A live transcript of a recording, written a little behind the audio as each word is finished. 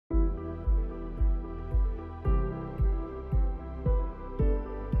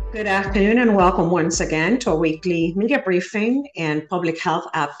Good afternoon and welcome once again to a weekly media briefing and public health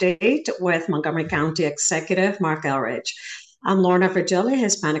update with Montgomery County Executive Mark Elridge. I'm Lorna Virgili,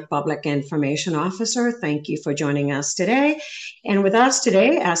 Hispanic Public Information Officer. Thank you for joining us today. And with us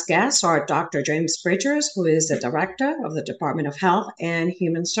today as guests are Dr. James Bridgers, who is the Director of the Department of Health and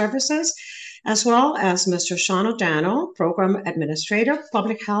Human Services, as well as Mr. Sean O'Donnell, Program Administrator,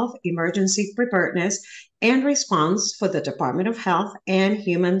 Public Health Emergency Preparedness and Response for the Department of Health and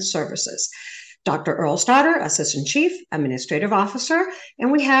Human Services. Dr. Earl Stoddard, Assistant Chief Administrative Officer,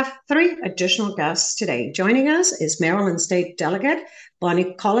 and we have three additional guests today. Joining us is Maryland State Delegate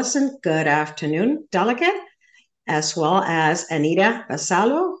Bonnie Collison. Good afternoon, Delegate, as well as Anita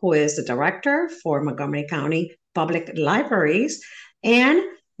Basalo, who is the Director for Montgomery County Public Libraries, and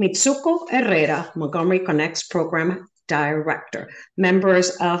Mitsuko Herrera, Montgomery Connects Program Director.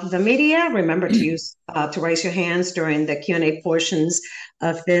 Members of the media, remember to raise your hands during the Q&A portions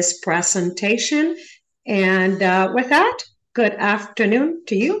of this presentation. And with that, good afternoon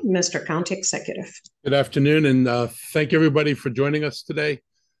to you, Mr. County Executive. Good afternoon, and thank everybody for joining us today.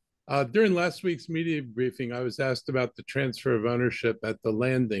 During last week's media briefing, I was asked about the transfer of ownership at The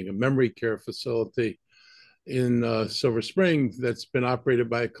Landing, a memory care facility in Silver Spring that's been operated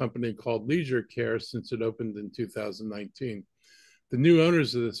by a company called Leisure Care since it opened in 2019. The new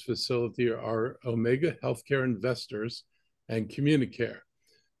owners of this facility are Omega Healthcare Investors and Communicare.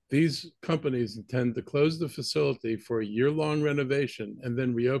 These companies intend to close the facility for a year-long renovation and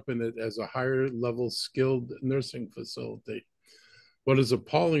then reopen it as a higher-level skilled nursing facility. What is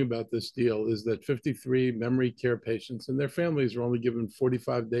appalling about this deal is that 53 memory care patients and their families are only given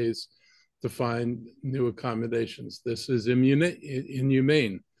 45 days to find new accommodations. This is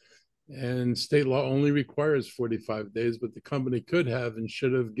inhumane, and state law only requires 45 days, but the company could have and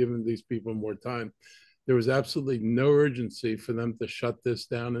should have given these people more time. There was absolutely no urgency for them to shut this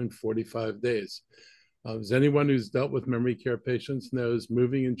down in 45 days. As anyone who's dealt with memory care patients knows,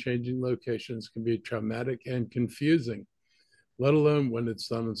 moving and changing locations can be traumatic and confusing, let alone when it's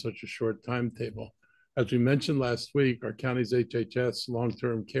done on such a short timetable. As we mentioned last week, our county's HHS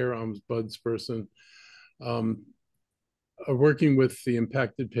long-term care ombudsperson are working with the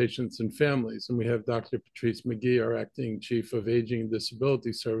impacted patients and families. And we have Dr. Patrice McGee, our acting chief of Aging and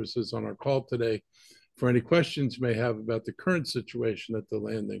Disability Services, on our call today for any questions you may have about the current situation at The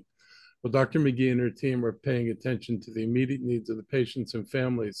Landing. Well, Dr. McGee and her team are paying attention to the immediate needs of the patients and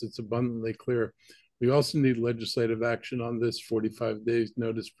families. It's abundantly clear. We also need legislative action on this 45 days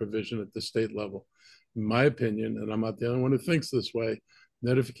notice provision at the state level. In my opinion, and I'm not the only one who thinks this way,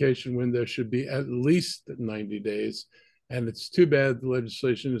 notification window should be at least 90 days. And it's too bad the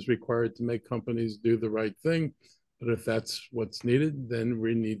legislation is required to make companies do the right thing. But if that's what's needed, then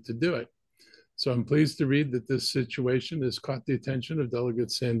we need to do it. So I'm pleased to read that this situation has caught the attention of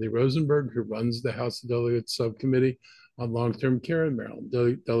Delegate Sandy Rosenberg, who runs the House of Delegates Subcommittee on Long-Term Care in Maryland.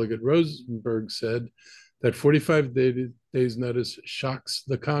 Delegate Rosenberg said that 45 days notice shocks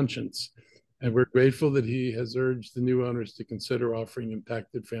the conscience. And we're grateful that he has urged the new owners to consider offering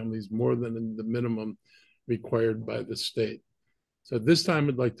impacted families more than the minimum required by the state. So at this time,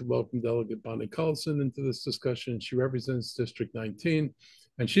 I'd like to welcome Delegate Bonnie Collison into this discussion. She represents District 19,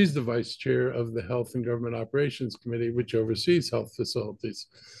 and she's the vice chair of the Health and Government Operations Committee, which oversees health facilities.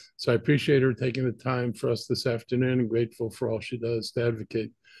 So I appreciate her taking the time for us this afternoon and grateful for all she does to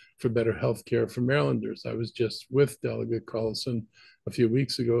advocate for better health care for Marylanders. I was just with Delegate Collison a few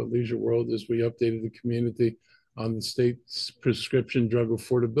weeks ago at Leisure World as we updated the community on the state's Prescription Drug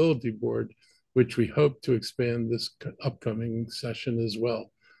Affordability Board, which we hope to expand this upcoming session as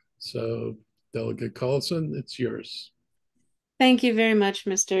well. So Delegate Collison, it's yours. Thank you very much,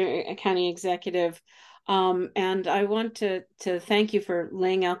 Mr. County Executive. And I want to thank you for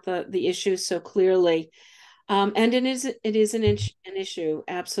laying out the issues so clearly. And it is an issue,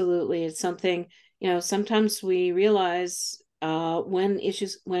 absolutely. It's something, sometimes we realize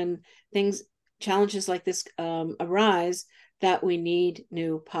when challenges like this arise, that we need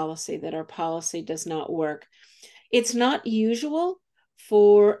new policy, that our policy does not work. It's not usual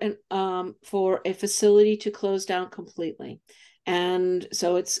for a facility to close down completely. And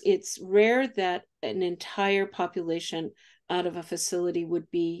so it's rare that an entire population out of a facility would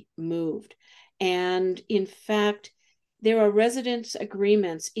be moved. And in fact, there are residence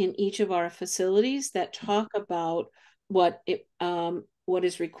agreements in each of our facilities that talk about what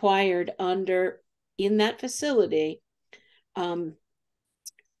is required in that facility,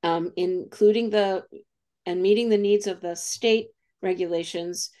 including and meeting the needs of the state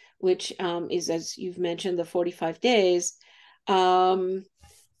regulations, which is, as you've mentioned, the 45 days.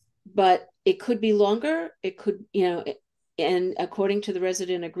 But it could be longer. It could, and according to the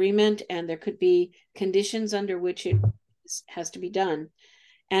resident agreement, and there could be conditions under which it has to be done.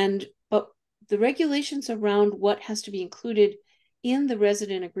 But the regulations around what has to be included in the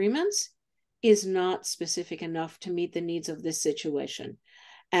resident agreements is not specific enough to meet the needs of this situation.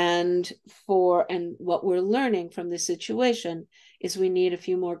 And what we're learning from this situation is we need a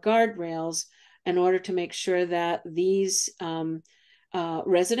few more guardrails in order to make sure that these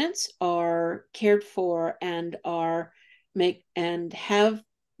residents are cared for and have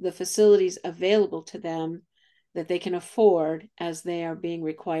the facilities available to them that they can afford as they are being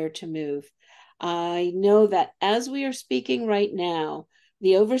required to move. I know that as we are speaking right now,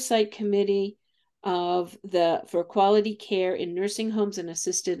 the Oversight Committee for Quality Care in Nursing Homes and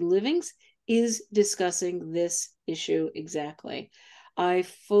Assisted Livings is discussing this issue exactly. I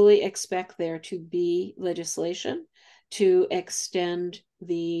fully expect there to be legislation to extend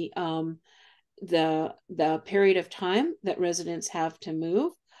the period of time that residents have to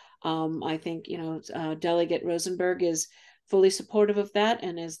move. I think Delegate Rosenberg is fully supportive of that,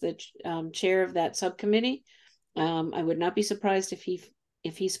 and as the chair of that subcommittee, I would not be surprised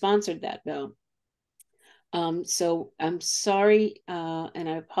if he sponsored that bill. So I'm sorry, and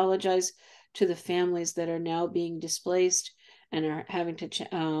I apologize to the families that are now being displaced and are having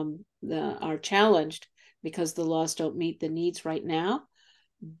to are challenged because the laws don't meet the needs right now.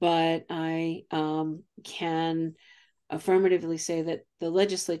 But I can affirmatively say that the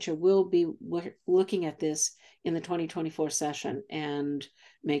legislature will be looking at this in the 2024 session and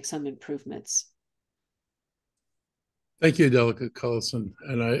make some improvements. Thank you, Delegate Cullison,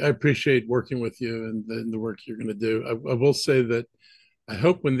 and I appreciate working with you and the work you're going to do. I will say that I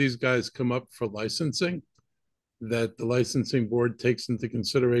hope when these guys come up for licensing, that the licensing board takes into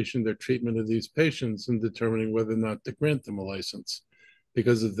consideration their treatment of these patients in determining whether or not to grant them a license.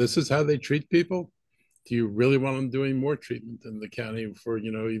 Because if this is how they treat people, do you really want them doing more treatment in the county for,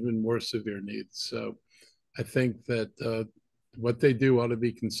 even more severe needs? So I think that what they do ought to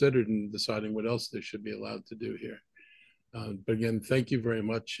be considered in deciding what else they should be allowed to do here. But again, thank you very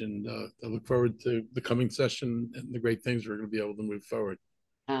much. And I look forward to the coming session and the great things we're going to be able to move forward.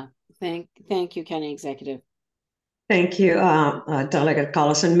 Thank you, County Executive. Thank you, Delegate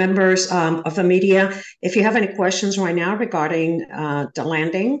Collison. Members of the media, if you have any questions right now regarding the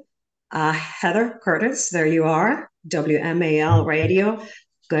landing, Heather Curtis, there you are, WMAL Radio.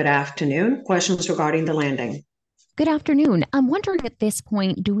 Good afternoon. Questions regarding the landing? Good afternoon. I'm wondering at this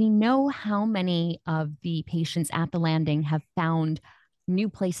point, do we know how many of the patients at the landing have found new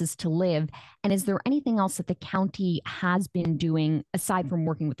places to live? And is there anything else that the county has been doing, aside from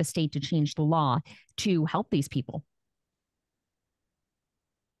working with the state to change the law, to help these people?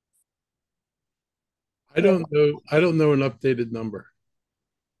 I don't know an updated number.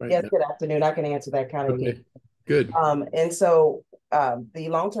 Yes, good afternoon. I can answer that, County. Okay. Good. And so the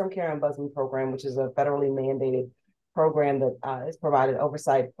Long-Term Care Ombudsman Program, which is a federally mandated program that is provided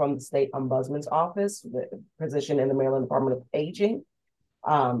oversight from the State Ombudsman's Office, the position in the Maryland Department of Aging,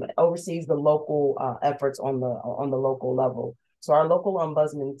 oversees the local efforts on the local level. So our local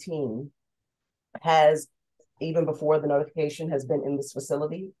ombudsman team has, even before the notification has been in this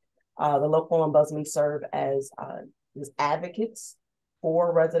facility, the local ombudsmen serve as advocates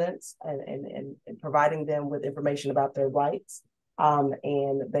for residents and providing them with information about their rights.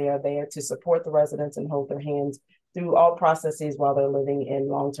 And they are there to support the residents and hold their hands through all processes while they're living in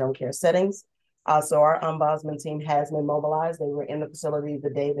long-term care settings. So our ombudsman team has been mobilized. They were in the facility the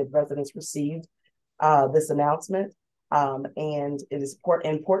day that residents received this announcement. And it is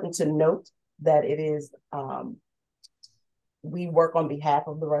important to note that it is, we work on behalf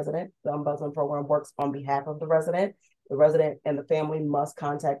of the resident. The ombudsman program works on behalf of the resident. The resident and the family must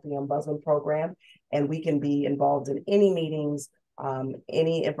contact the ombudsman program, and we can be involved in any meetings,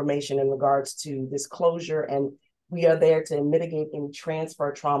 any information in regards to disclosure, and we are there to mitigate any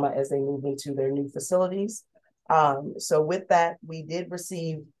transfer trauma as they move into their new facilities. So with that, we did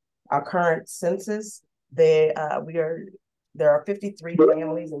receive our current census. There are 53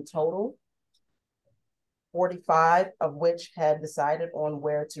 families in total, 45 of which have decided on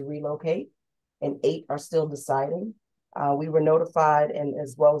where to relocate, and 8 are still deciding. We were notified, and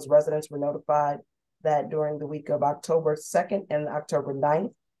as well as residents were notified, that during the week of October 2nd and October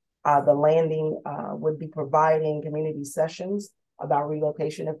 9th, the landing would be providing community sessions about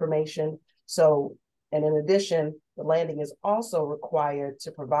relocation information. So, and in addition, the landing is also required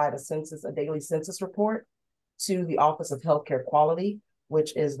to provide a daily census report to the Office of Healthcare Quality,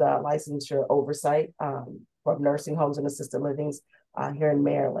 which is the licensure oversight for nursing homes and assisted livings here in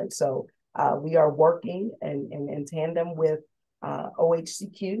Maryland. So we are working in tandem with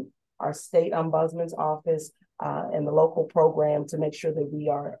OHCQ, our state ombudsman's office, and the local program to make sure that we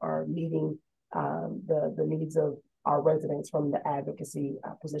are meeting the needs of our residents from the advocacy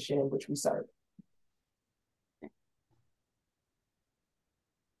position in which we serve.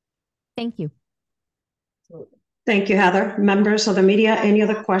 Thank you. Thank you, Heather. Members of the media, any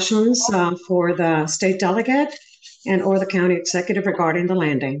other questions for the state delegate and or the county executive regarding the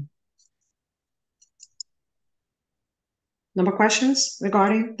landing? No more questions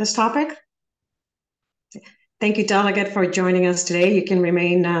regarding this topic? Thank you, delegate, for joining us today. You can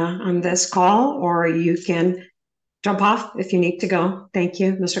remain on this call, or you can jump off if you need to go. Thank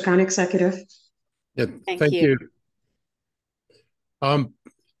you, Mr. County Executive. Yeah, thank you.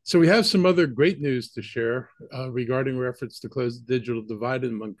 So we have some other great news to share regarding our efforts to close the digital divide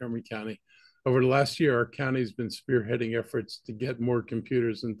in Montgomery County. Over the last year, our county has been spearheading efforts to get more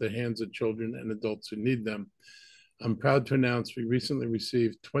computers into the hands of children and adults who need them. I'm proud to announce we recently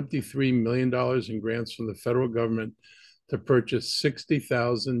received $23 million in grants from the federal government to purchase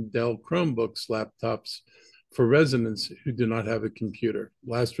 60,000 Dell Chromebooks laptops for residents who do not have a computer.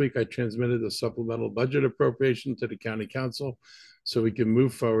 Last week, I transmitted a supplemental budget appropriation to the county council so we can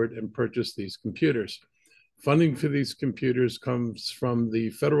move forward and purchase these computers. Funding for these computers comes from the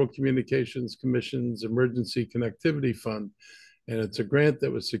Federal Communications Commission's Emergency Connectivity Fund, and it's a grant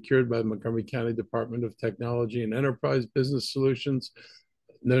that was secured by the Montgomery County Department of Technology and Enterprise Business Solutions,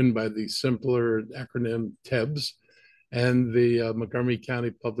 known by the simpler acronym TEBS, and the Montgomery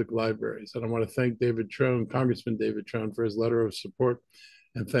County Public Libraries. And I want to thank David Trone, Congressman David Trone, for his letter of support,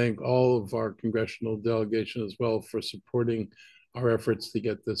 and thank all of our congressional delegation as well for supporting our efforts to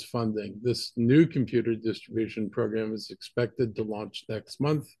get this funding. This new computer distribution program is expected to launch next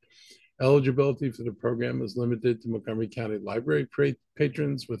month. Eligibility for the program is limited to Montgomery County Library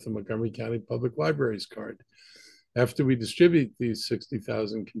patrons with a Montgomery County Public Libraries card. After we distribute these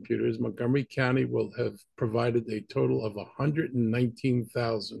 60,000 computers, Montgomery County will have provided a total of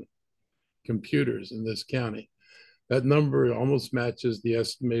 119,000 computers in this county. That number almost matches the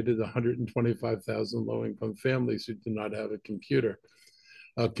estimated 125,000 low-income families who do not have a computer.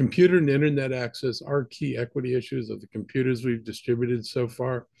 Computer and internet access are key equity issues of the computers we've distributed so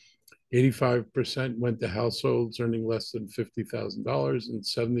far. 85% went to households earning less than $50,000, and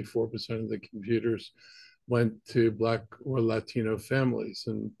 74% of the computers went to Black or Latino families.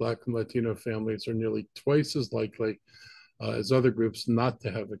 And Black and Latino families are nearly twice as likely as other groups not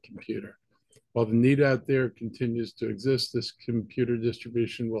to have a computer. While the need out there continues to exist, this computer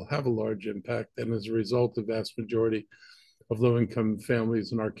distribution will have a large impact, and as a result, the vast majority of low-income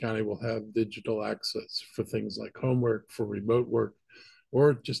families in our county will have digital access for things like homework, for remote work,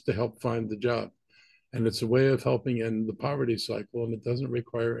 or just to help find the job. And it's a way of helping end the poverty cycle, and it doesn't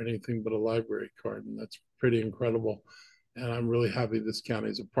require anything but a library card, and that's pretty incredible. And I'm really happy this county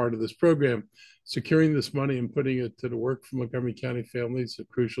is a part of this program. Securing this money and putting it to the work for Montgomery County families is a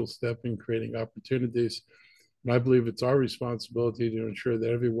crucial step in creating opportunities. And I believe it's our responsibility to ensure that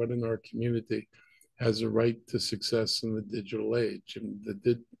everyone in our community has a right to success in the digital age. And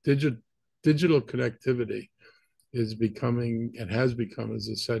the digital connectivity is becoming and has become as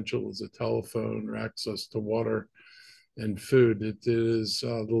essential as a telephone or access to water and food. It is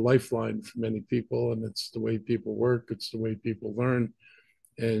the lifeline for many people, and it's the way people work, it's the way people learn.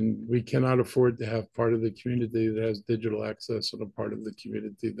 And we cannot afford to have part of the community that has digital access and a part of the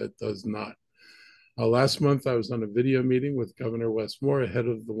community that does not. Last month, I was on a video meeting with Governor Wes Moore ahead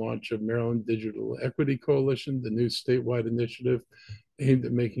of the launch of Maryland Digital Equity Coalition, the new statewide initiative aimed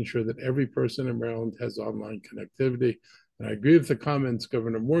at making sure that every person in Maryland has online connectivity. And I agree with the comments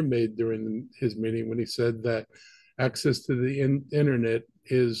Governor Moore made during his meeting when he said that access to the internet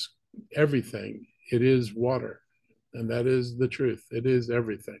is everything. It is water. And that is the truth. It is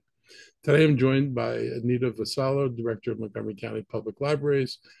everything. Today, I'm joined by Anita Vassallo, Director of Montgomery County Public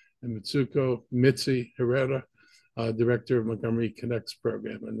Libraries, and Mitzi Herrera, Director of Montgomery Connects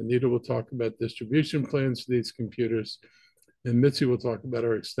program. And Anita will talk about distribution plans for these computers. And Mitzi will talk about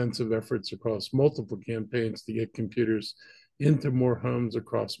our extensive efforts across multiple campaigns to get computers into more homes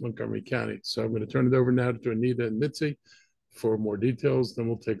across Montgomery County. So I'm going to turn it over now to Anita and Mitzi for more details, then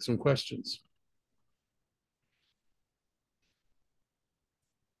we'll take some questions.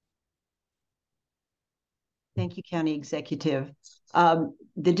 Thank you, County Executive.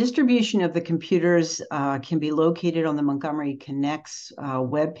 The distribution of the computers can be located on the Montgomery Connects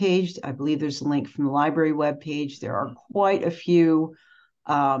webpage. I believe there's a link from the library webpage. There are quite a few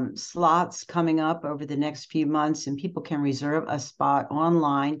slots coming up over the next few months, and people can reserve a spot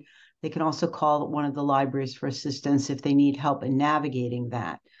online. They can also call one of the libraries for assistance if they need help in navigating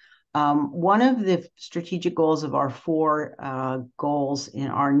that. One of the strategic goals of our 4 goals in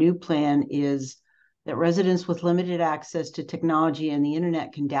our new plan is that residents with limited access to technology and the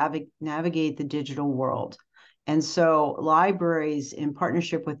internet can navigate the digital world. And so libraries, in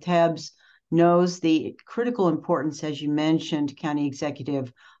partnership with TEBS, knows the critical importance, as you mentioned, County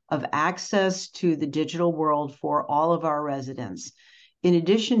Executive, of access to the digital world for all of our residents. In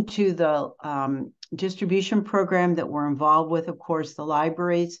addition to the distribution program that we're involved with, of course, the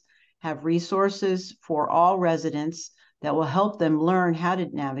libraries have resources for all residents that will help them learn how to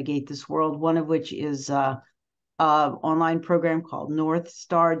navigate this world, one of which is an online program called North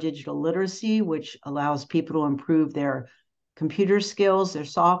Star Digital Literacy, which allows people to improve their computer skills, their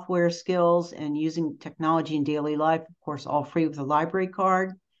software skills, and using technology in daily life, of course, all free with a library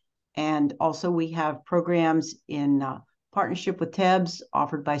card. And also we have programs in partnership with TEBS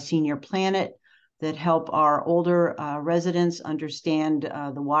offered by Senior Planet that help our older residents understand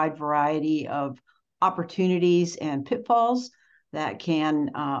the wide variety of opportunities and pitfalls that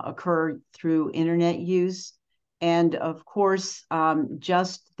can occur through internet use. And of course,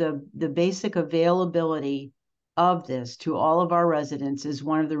 just the basic availability of this to all of our residents is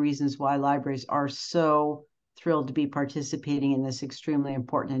one of the reasons why libraries are so thrilled to be participating in this extremely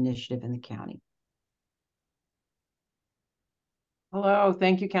important initiative in the county. Hello,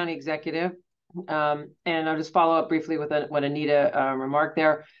 thank you, County Executive. And I'll just follow up briefly with what Anita remarked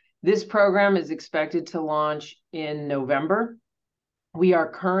there. This program is expected to launch in November. We are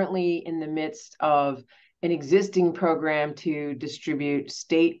currently in the midst of an existing program to distribute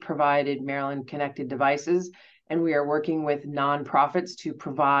state-provided Maryland-connected devices, and we are working with nonprofits to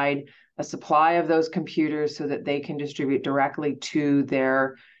provide a supply of those computers so that they can distribute directly to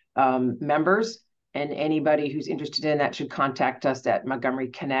their members. And anybody who's interested in that should contact us at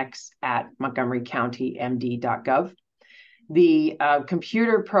montgomeryconnects@montgomerycountymd.gov. The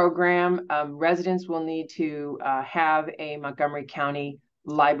computer program, residents will need to have a Montgomery County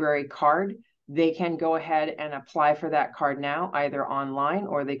library card. They can go ahead and apply for that card now, either online,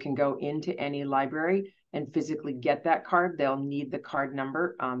 or they can go into any library and physically get that card. They'll need the card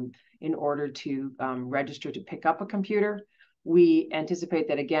number in order to register to pick up a computer. We anticipate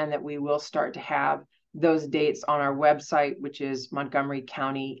that, again, that we will start to have those dates on our website, which is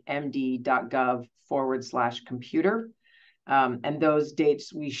montgomerycountymd.gov/computer. And those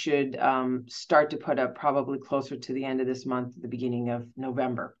dates we should start to put up probably closer to the end of this month, the beginning of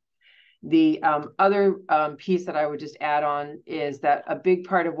November. The other piece that I would just add on is that a big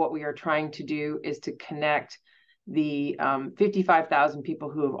part of what we are trying to do is to connect the 55,000 people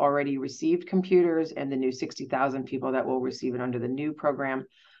who have already received computers and the new 60,000 people that will receive it under the new program.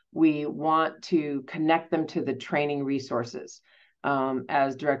 We want to connect them to the training resources.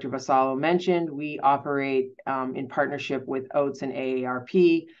 As Director Vassallo mentioned, we operate in partnership with OATS and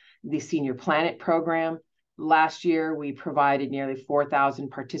AARP, the Senior Planet program. Last year, we provided nearly 4,000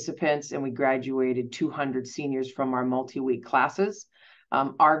 participants and we graduated 200 seniors from our multi-week classes.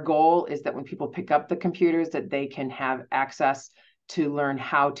 Our goal is that when people pick up the computers, that they can have access to learn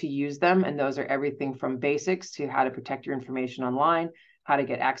how to use them. And those are everything from basics to how to protect your information online, how to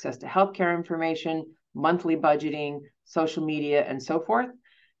get access to healthcare information, monthly budgeting, social media, and so forth.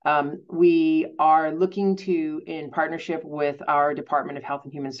 We are looking to, in partnership with our Department of Health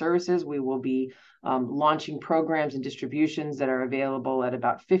and Human Services, we will be launching programs and distributions that are available at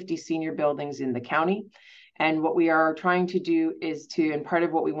about 50 senior buildings in the county. And what we are trying to do is to, and part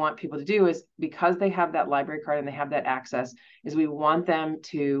of what we want people to do is, because they have that library card and they have that access, is we want them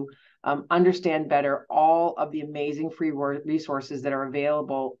to understand better all of the amazing free resources that are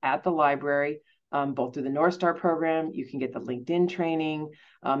available at the library, both through the North Star program. You can get the LinkedIn training.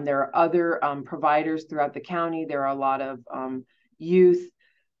 There are other providers throughout the county. There are a lot of youth,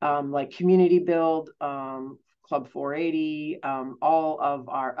 like Community Build, Club 480, all of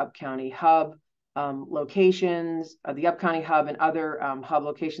our Up-County Hub locations, the Up-County Hub and other hub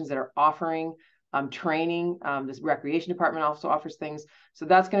locations that are offering training. This Recreation Department also offers things. So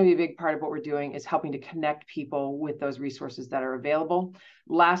that's going to be a big part of what we're doing, is helping to connect people with those resources that are available.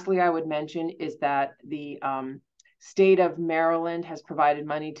 Lastly, I would mention is that the state of Maryland has provided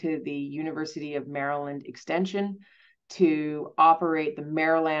money to the University of Maryland Extension to operate the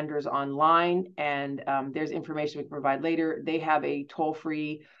Marylanders Online. And there's information we can provide later. They have a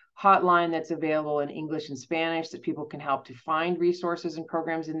toll-free hotline that's available in English and Spanish that people can help to find resources and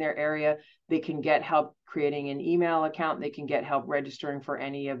programs in their area. They can get help creating an email account. They can get help registering for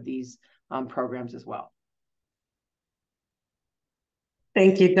any of these programs as well.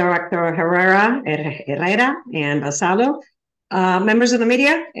 Thank you, Director Herrera and Vassallo. Members of the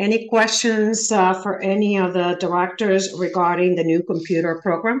media, any questions for any of the directors regarding the new computer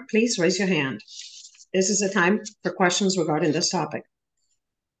program? Please raise your hand. This is a time for questions regarding this topic.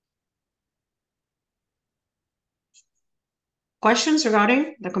 questions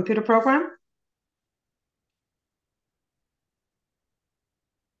regarding the computer program?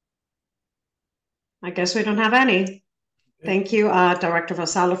 I guess we don't have any. Thank you, Director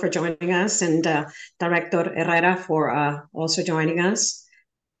Vassallo, for joining us, and Director Herrera for also joining us.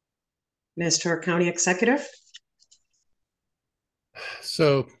 Mr. County Executive.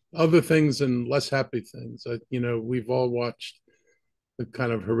 So other things and less happy things. We've all watched the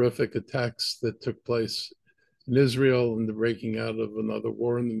kind of horrific attacks that took place in Israel and the breaking out of another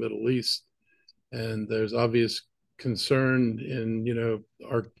war in the Middle East. And there's obvious concern in,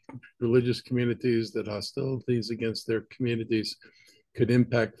 our religious communities that hostilities against their communities could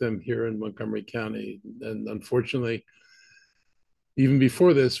impact them here in Montgomery County. And unfortunately, even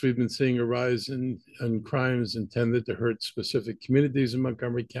before this, we've been seeing a rise in crimes intended to hurt specific communities in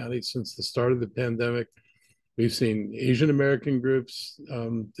Montgomery County since the start of the pandemic. We've seen Asian American groups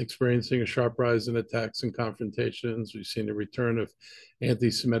experiencing a sharp rise in attacks and confrontations. We've seen a return of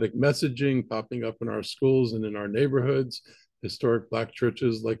anti-Semitic messaging popping up in our schools and in our neighborhoods. Historic Black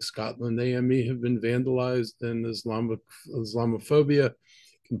churches like Scotland AME have been vandalized, and Islamophobia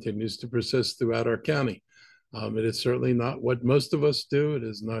continues to persist throughout our county. It is certainly not what most of us do. It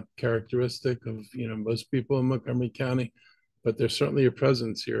is not characteristic of most people in Montgomery County, but there's certainly a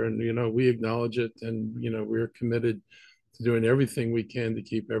presence here, and we acknowledge it, and we're committed to doing everything we can to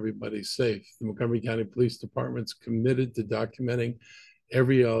keep everybody safe. The Montgomery County Police Department's committed to documenting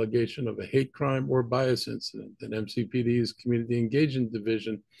every allegation of a hate crime or bias incident, and MCPD's Community Engagement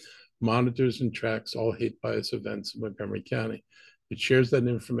Division monitors and tracks all hate bias events in Montgomery County. It shares that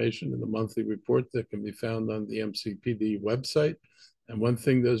information in the monthly report that can be found on the MCPD website. And one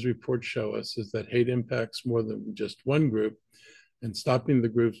thing those reports show us is that hate impacts more than just one group, and stopping the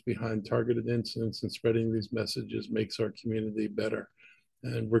groups behind targeted incidents and spreading these messages makes our community better.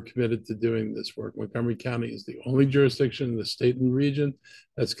 And we're committed to doing this work. Montgomery County is the only jurisdiction in the state and region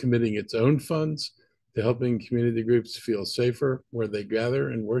that's committing its own funds to helping community groups feel safer where they gather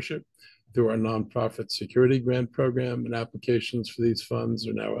and worship. Through our nonprofit security grant program, and applications for these funds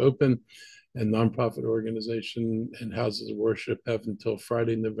are now open, and nonprofit organization and houses of worship have until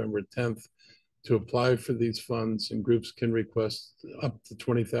Friday, November 10th to apply for these funds, and groups can request up to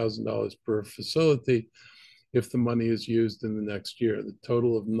 $20,000 per facility if the money is used in the next year. The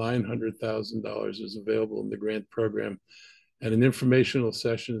total of $900,000 is available in the grant program, and an informational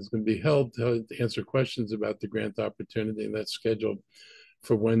session is going to be held to answer questions about the grant opportunity, and that's scheduled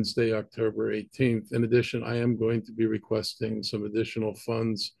for Wednesday, October 18th. In addition, I am going to be requesting some additional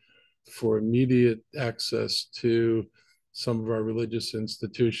funds for immediate access to some of our religious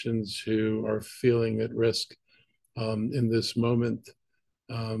institutions who are feeling at risk in this moment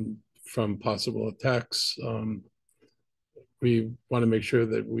from possible attacks. We want to make sure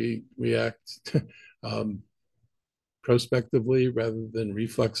that we act prospectively rather than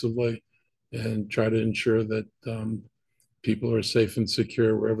reflexively, and try to ensure that people are safe and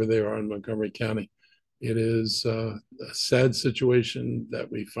secure wherever they are in Montgomery County. It is a sad situation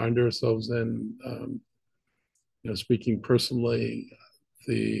that we find ourselves in. Speaking personally,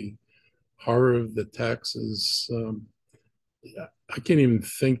 the horror of the attacks is, I can't even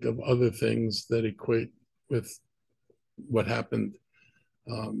think of other things that equate with what happened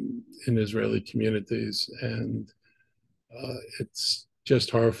in Israeli communities. And it's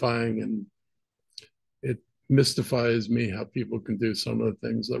just horrifying, and it mystifies me how people can do some of the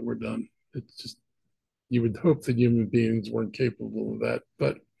things that were done. It's just, you would hope that human beings weren't capable of that,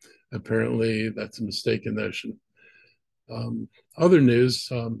 but apparently that's a mistaken notion. Other news,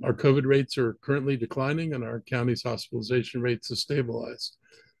 our COVID rates are currently declining, and our county's hospitalization rates have stabilized.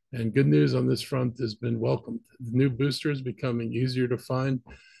 And good news on this front has been welcomed. The new booster is becoming easier to find,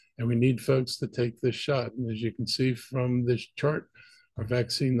 and we need folks to take this shot. And as you can see from this chart, our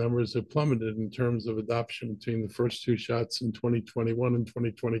vaccine numbers have plummeted in terms of adoption between the first two shots in 2021 and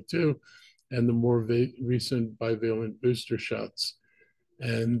 2022, and the more recent bivalent booster shots.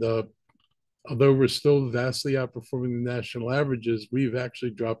 And although we're still vastly outperforming the national averages, we've actually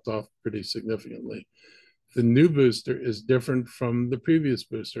dropped off pretty significantly. The new booster is different from the previous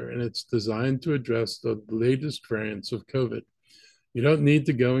booster, and it's designed to address the latest variants of COVID. You don't need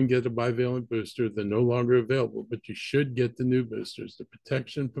to go and get a bivalent booster. They're no longer available, but you should get the new boosters. The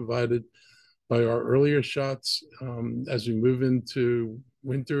protection provided by our earlier shots as we move into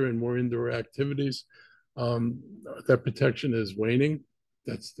winter and more indoor activities, that protection is waning.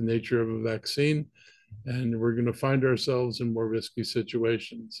 That's the nature of a vaccine, and we're going to find ourselves in more risky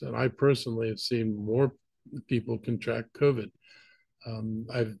situations. And I personally have seen more people contract COVID.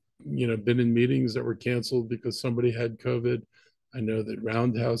 I've been in meetings that were canceled because somebody had COVID. I know that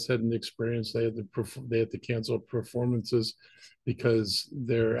Roundhouse had an experience. They had to cancel performances because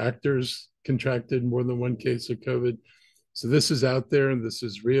their actors contracted more than one case of COVID. So this is out there and this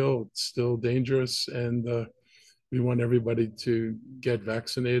is real. It's still dangerous, and we want everybody to get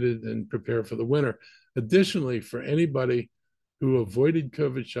vaccinated and prepare for the winter. Additionally, for anybody who avoided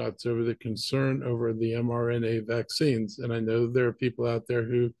COVID shots over the concern over the mRNA vaccines, and I know there are people out there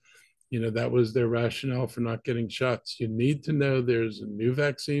who, that was their rationale for not getting shots. You need to know there's a new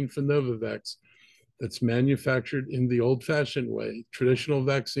vaccine for Novavax that's manufactured in the old-fashioned way. Traditional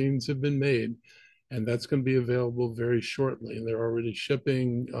vaccines have been made, and that's going to be available very shortly. And they're already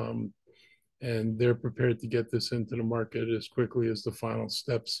shipping, and they're prepared to get this into the market as quickly as the final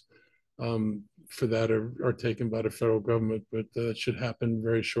steps for that are taken by the federal government, but it should happen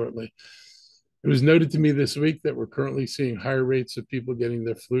very shortly. It was noted to me this week that we're currently seeing higher rates of people getting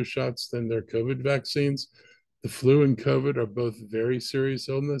their flu shots than their COVID vaccines. The flu and COVID are both very serious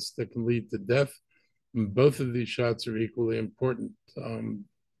illness that can lead to death. And both of these shots are equally important.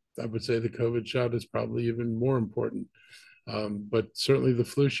 I would say the COVID shot is probably even more important, but certainly the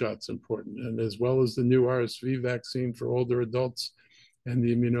flu shot's important, and as well as the new RSV vaccine for older adults and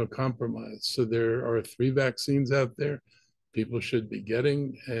the immunocompromised. So there are 3 vaccines out there people should be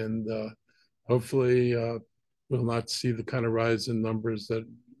getting, and hopefully we'll not see the kind of rise in numbers that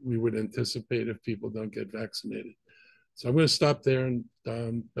we would anticipate if people don't get vaccinated. So I'm going to stop there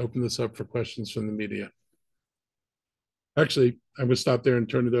and open this up for questions from the media. Actually, I'm going to stop there and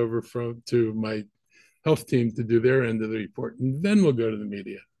turn it over to my health team to do their end of the report, and then we'll go to the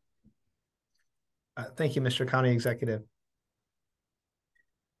media. Thank you, Mr. County Executive.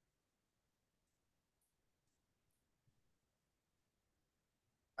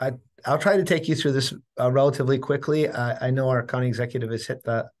 I'll try to take you through this relatively quickly. I know our county executive has hit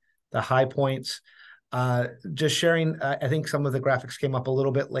the high points. Just sharing, I think some of the graphics came up a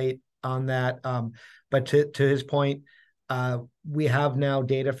little bit late on that, but to his point, we have now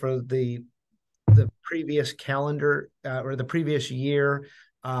data for the previous calendar or the previous year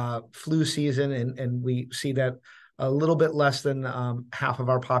flu season, and we see that a little bit less than half of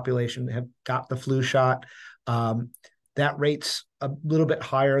our population have got the flu shot. That rate's a little bit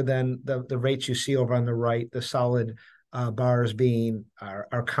higher than the rates you see over on the right, the solid bars being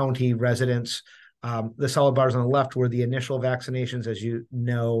our county residents. The solid bars on the left were the initial vaccinations. As you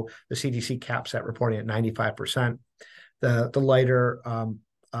know, the CDC caps that reporting at 95%. The lighter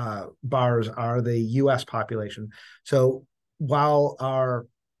bars are the U.S. population. So while our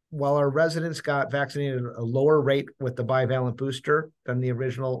residents got vaccinated at a lower rate with the bivalent booster than the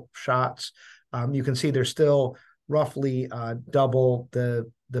original shots, you can see there's still roughly double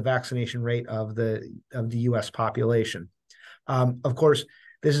the vaccination rate of the U.S. population. Of course,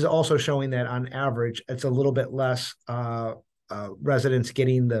 this is also showing that on average, it's a little bit less residents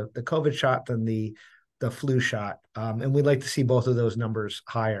getting the COVID shot than the flu shot. And we'd like to see both of those numbers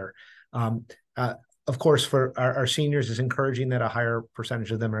higher. Of course, for our seniors, it's encouraging that a higher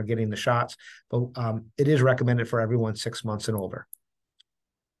percentage of them are getting the shots, but it is recommended for everyone 6 months and older.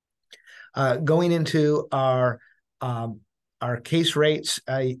 Going into our case rates,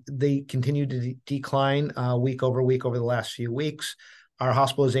 they continue to decline week over week over the last few weeks. Our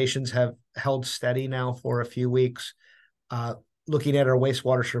hospitalizations have held steady now for a few weeks. Looking at our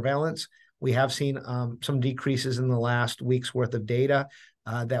wastewater surveillance, we have seen some decreases in the last week's worth of data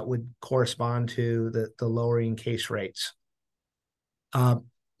that would correspond to the lowering case rates.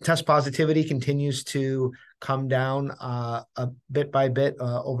 Test positivity continues to come down a bit by bit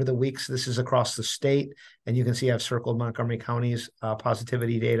over the weeks. This is across the state, and you can see I've circled Montgomery County's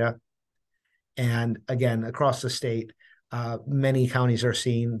positivity data. And again, across the state, many counties are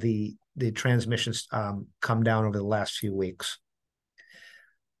seeing the transmissions come down over the last few weeks.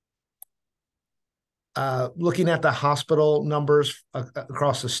 Looking at the hospital numbers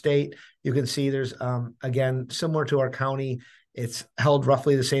across the state, you can see there's, again, similar to our county, it's held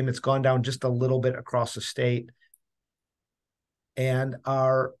roughly the same. It's gone down just a little bit across the state. And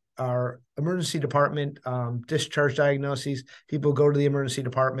our emergency department discharge diagnoses, people go to the emergency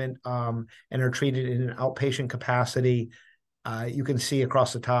department and are treated in an outpatient capacity. You can see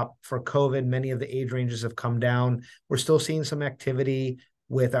across the top for COVID, many of the age ranges have come down. We're still seeing some activity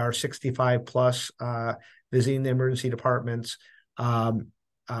with our 65 plus visiting the emergency departments.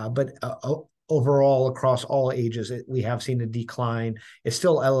 But overall, across all ages, we have seen a decline. It's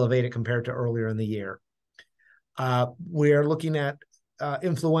still elevated compared to earlier in the year. We are looking at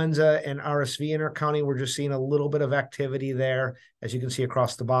influenza and RSV in our county. We're just seeing a little bit of activity there, as you can see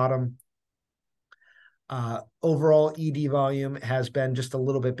across the bottom. Overall, ED volume has been just a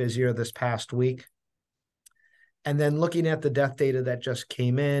little bit busier this past week. And then looking at the death data that just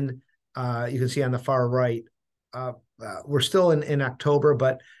came in, you can see on the far right, we're still in October,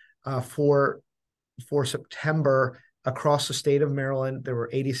 but for September, across the state of Maryland, there were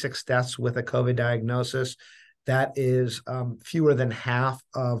 86 deaths with a COVID diagnosis. That is fewer than half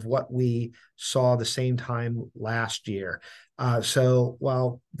of what we saw the same time last year. So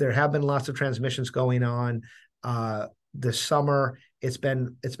while there have been lots of transmissions going on this summer, it's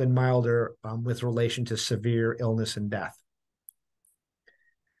been milder with relation to severe illness and death.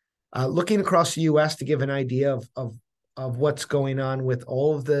 Looking across the U.S. to give an idea of what's going on with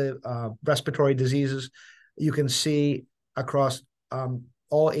all of the respiratory diseases, you can see across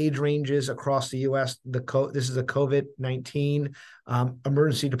all age ranges across the U.S. This is a COVID-19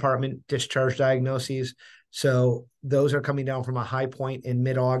 emergency department discharge diagnoses. So those are coming down from a high point in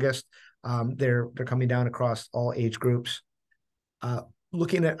mid-August. They're coming down across all age groups.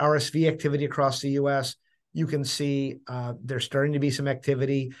 Looking at RSV activity across the U.S., you can see there's starting to be some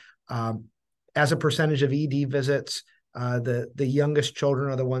activity. As a percentage of ED visits, the youngest children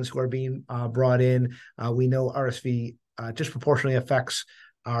are the ones who are being brought in. We know RSV disproportionately affects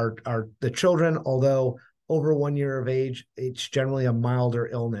the children, although over 1 year of age, it's generally a milder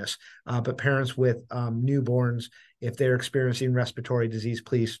illness. But parents with newborns, if they're experiencing respiratory disease,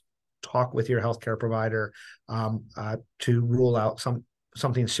 please talk with your healthcare provider to rule out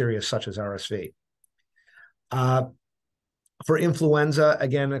something serious such as RSV. For influenza,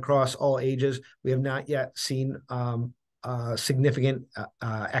 again, across all ages, we have not yet seen significant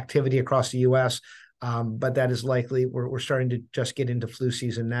activity across the U.S., but that is likely. We're starting to just get into flu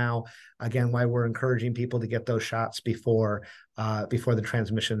season now. Again, why we're encouraging people to get those shots before the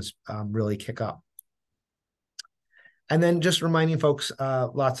transmissions really kick up. And then just reminding folks,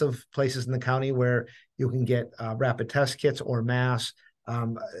 lots of places in the county where you can get rapid test kits or masks,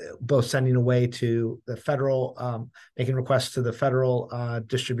 both sending away to the federal, making requests to the federal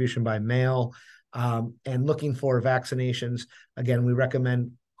distribution by mail, and looking for vaccinations. Again, we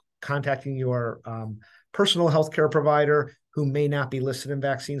recommend contacting your personal healthcare provider who may not be listed in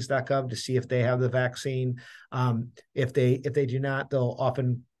vaccines.gov to see if they have the vaccine. If they do not, they'll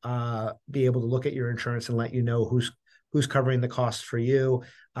often be able to look at your insurance and let you know who's covering the costs for you.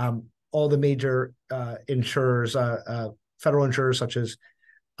 All the major insurers, federal insurers such as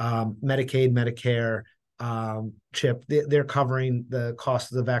Medicaid, Medicare, CHIP, they're covering the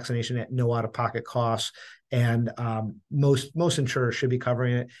cost of the vaccination at no out-of-pocket costs, and most insurers should be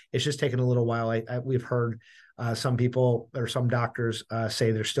covering it. It's just taken a little while. We've heard some people or some doctors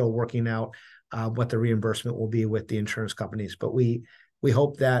say they're still working out what the reimbursement will be with the insurance companies, but we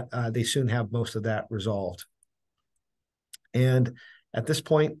hope that they soon have most of that resolved. And at this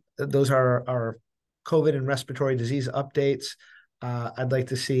point, those are our COVID and respiratory disease updates. I'd like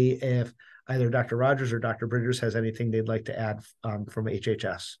to see if either Dr. Rogers or Dr. Bridgers has anything they'd like to add from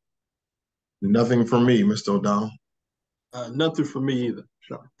HHS. Nothing from me, Mr. O'Donnell. Nothing from me either.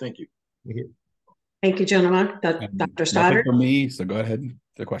 Sure. Thank you. Thank you. Thank you, gentlemen. Dr. Stoddard? Nothing from me, so go ahead with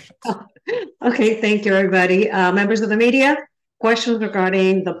the questions. Oh, okay, thank you, everybody. Members of the media, questions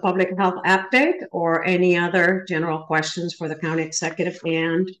regarding the public health update or any other general questions for the county executive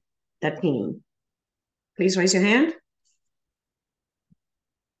and the team? Please raise your hand.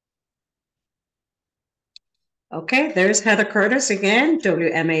 Okay, there's Heather Curtis again,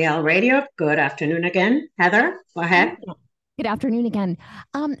 WMAL Radio. Good afternoon again. Heather, go ahead. Good afternoon again.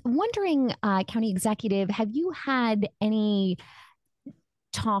 Wondering, County Executive, have you had any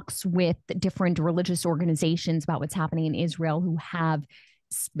talks with different religious organizations about what's happening in Israel who have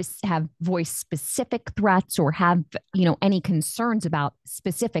voiced specific threats or have, any concerns about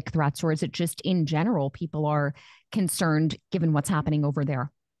specific threats, or is it just in general people are concerned given what's happening over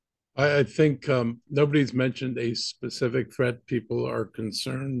there? I think nobody's mentioned a specific threat. People are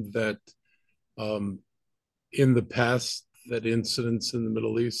concerned that in the past that incidents in the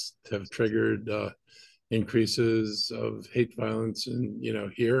Middle East have triggered increases of hate violence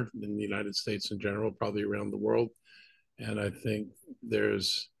here in the United States in general, probably around the world. And I think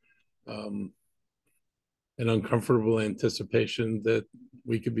there's an uncomfortable anticipation that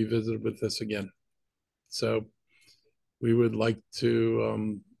we could be visited with this again. So we would like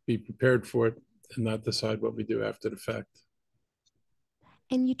to be prepared for it and not decide what we do after the fact.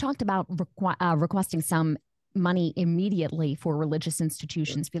 And you talked about requesting some money immediately for religious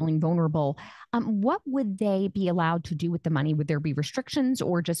institutions feeling vulnerable. What would they be allowed to do with the money? Would there be restrictions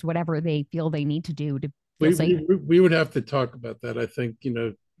or just whatever they feel they need to do to feel safe? We would have to talk about that. I think,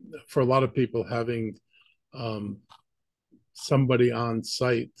 for a lot of people, having somebody on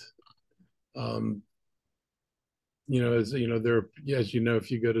site as you know, as you know, if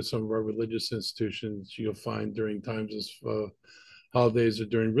you go to some of our religious institutions, you'll find during times of holidays or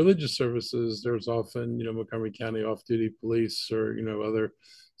during religious services, there's often, Montgomery County off-duty police or, other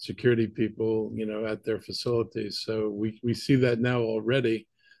security people, at their facilities. So we see that now already.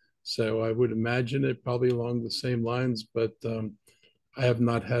 So I would imagine it probably along the same lines, but I have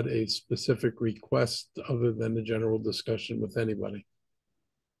not had a specific request other than a general discussion with anybody.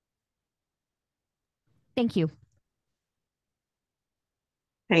 Thank you.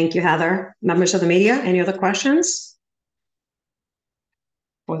 Thank you, Heather. Members of the media, any other questions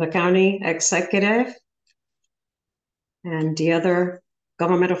for the county executive and the other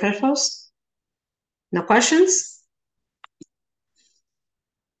government officials? No questions?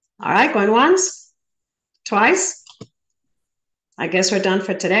 All right, going once, twice. I guess we're done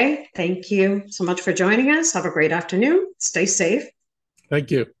for today. Thank you so much for joining us. Have a great afternoon. Stay safe.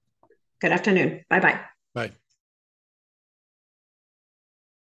 Thank you. Good afternoon. Bye-bye.